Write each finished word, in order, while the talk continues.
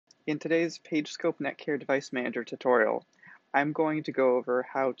In today's PageScope Netcare Device Manager tutorial, I'm going to go over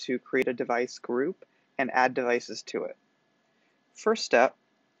how to create a device group and add devices to it. First step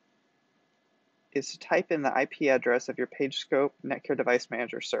is to type in the IP address of your PageScope Netcare Device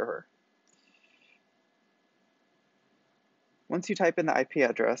Manager server. Once you type in the IP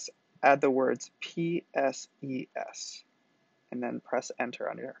address, add the words PSES and then press enter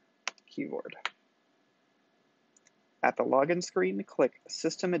on your keyboard. At the login screen, click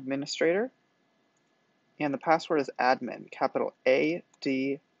System Administrator, and the password is admin, capital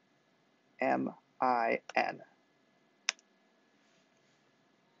ADMIN.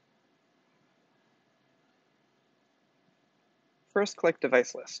 First, click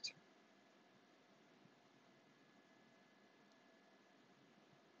Device List.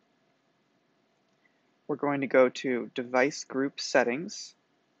 We're going to go to Device Group Settings.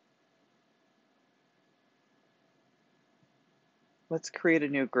 Let's create a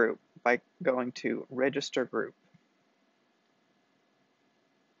new group by going to Register Group.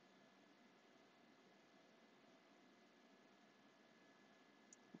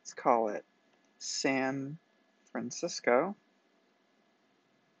 Let's call it San Francisco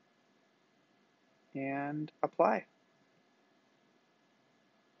and apply.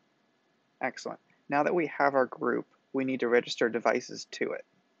 Excellent. Now that we have our group, we need to register devices to it.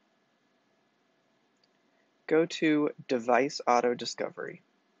 Go to Device Autodiscovery.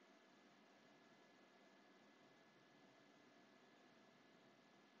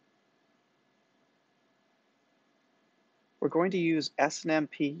 We're going to use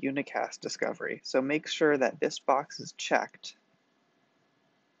SNMP Unicast Discovery, so make sure that this box is checked.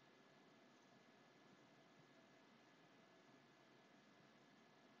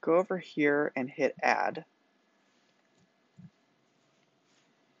 Go over here and hit Add.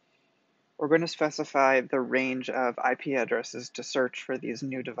 We're going to specify the range of IP addresses to search for these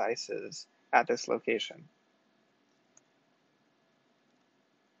new devices at this location.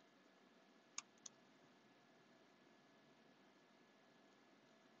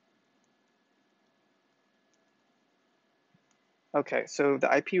 Okay, so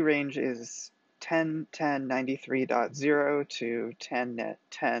the IP range is 10.10.93.0 to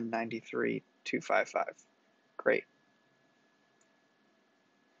 10.10.93.255. Great.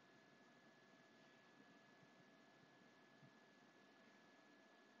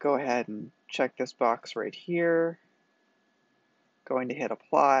 Go ahead and check this box right here. Going to hit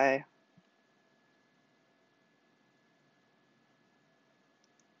Apply.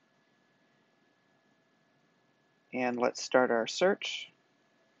 And let's start our search.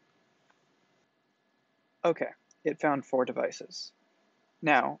 Okay, it found 4 devices.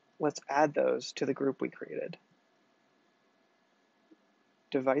 Now, let's add those to the group we created.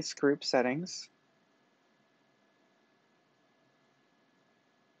 Device Group Settings.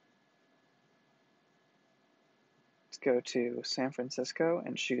 Let's go to San Francisco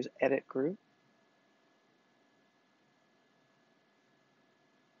and choose Edit Group.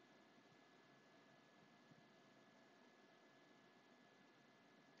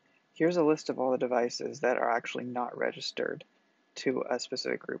 Here's a list of all the devices that are actually not registered to a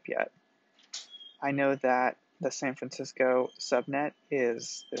specific group yet. I know that the San Francisco subnet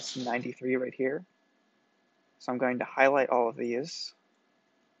is this 93 right here. So I'm going to highlight all of these,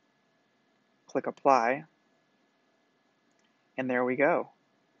 click Apply, and there we go.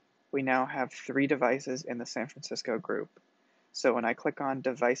 We now have 3 devices in the San Francisco group. So when I click on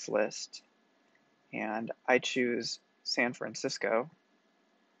Device List and I choose San Francisco,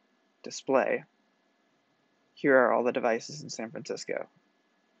 Display, here are all the devices in San Francisco.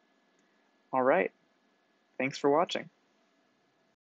 All right, thanks for watching.